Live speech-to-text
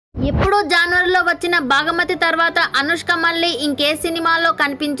ఎప్పుడో జనవరిలో వచ్చిన భాగమతి తర్వాత అనుష్క మళ్ళీ ఇంకే సినిమాలో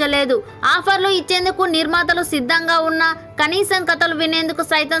కనిపించలేదు. ఆఫర్లు ఇచ్చేందుకు నిర్మాతలు సిద్ధంగా ఉన్నా కనీసం కథలు వినేందుకు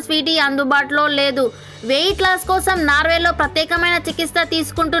సైతం స్వీటీ అందుబాటులో లేదు. వెయిట్ లాస్ కోసం నార్వేలో ప్రత్యేకమైన చికిత్స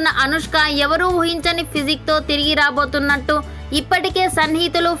తీసుకుంటున్న అనుష్క ఎవరూ ఊహించని ఫిజిక్తో తిరిగి రాబోతున్నట్టు ఇప్పటికే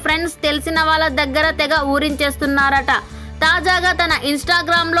సన్నిహితులు, ఫ్రెండ్స్, తెలిసిన వాళ్ళ దగ్గర తెగ ఊరించేస్తున్నారట. తాజాగా తన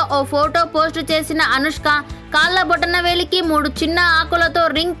ఇన్స్టాగ్రామ్లో ఓ ఫోటో పోస్ట్ చేసిన అనుష్క కాళ్ళ బొటనవేలికి 3 చిన్న ఆకులతో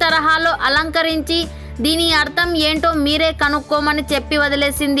రింగ్ తరహాలో అలంకరించి దీని అర్థం ఏంటో మీరే కనుక్కోమని చెప్పి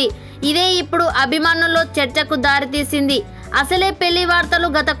వదిలేసింది. ఇదే ఇప్పుడు అభిమానుల్లో చర్చకు దారితీసింది. అసలే పెళ్లి వార్తలు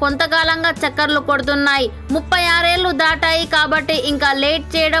గత కొంతకాలంగా చక్కర్లు కొడుతున్నాయి. 36 ఏళ్లు దాటాయి కాబట్టి ఇంకా లేట్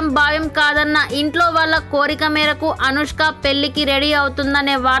చేయడం భావ్యం కాదన్న ఇంట్లో వాళ్ళ కోరిక మేరకు అనుష్క పెళ్లికి రెడీ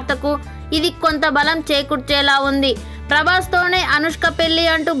అవుతుందనే వార్తకు ఇది కొంత బలం చేకూర్చేలా ఉంది. ప్రభాస్తోనే అనుష్క పెళ్లి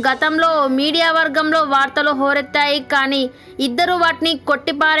అంటూ గతంలో మీడియా వర్గంలో వార్తలు హోరెత్తాయి. కానీ ఇద్దరు వాటిని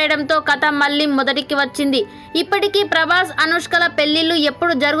కొట్టిపారేయడంతో కథ మళ్ళీ మొదటికి వచ్చింది. ఇప్పటికీ ప్రభాస్, అనుష్కల పెళ్లిళ్ళు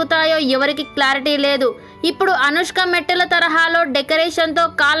ఎప్పుడు జరుగుతాయో ఎవరికి క్లారిటీ లేదు. ఇప్పుడు అనుష్క మెట్టెల తరహాలో డెకరేషన్తో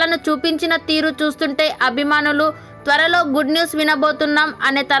కాళ్ళను చూపించిన తీరు చూస్తుంటే అభిమానులు త్వరలో గుడ్ న్యూస్ వినబోతున్నాం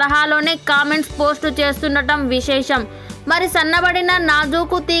అనే తరహాలోనే కామెంట్స్ పోస్టు చేస్తుండటం విశేషం. మరి సన్నబడిన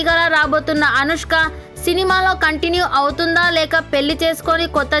నాజూకు తీగలా రాబోతున్న అనుష్క సినిమాలో కంటిన్యూ అవుతుందా లేక పెళ్లి చేసుకొని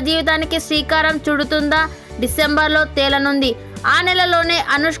కొత్త జీవితానికి శ్రీకారం చుడుతుందా డిసెంబర్లో తేలనుంది. ఆ నెలలోనే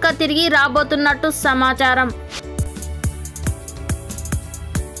అనుష్క తిరిగి రాబోతున్నట్టు సమాచారం.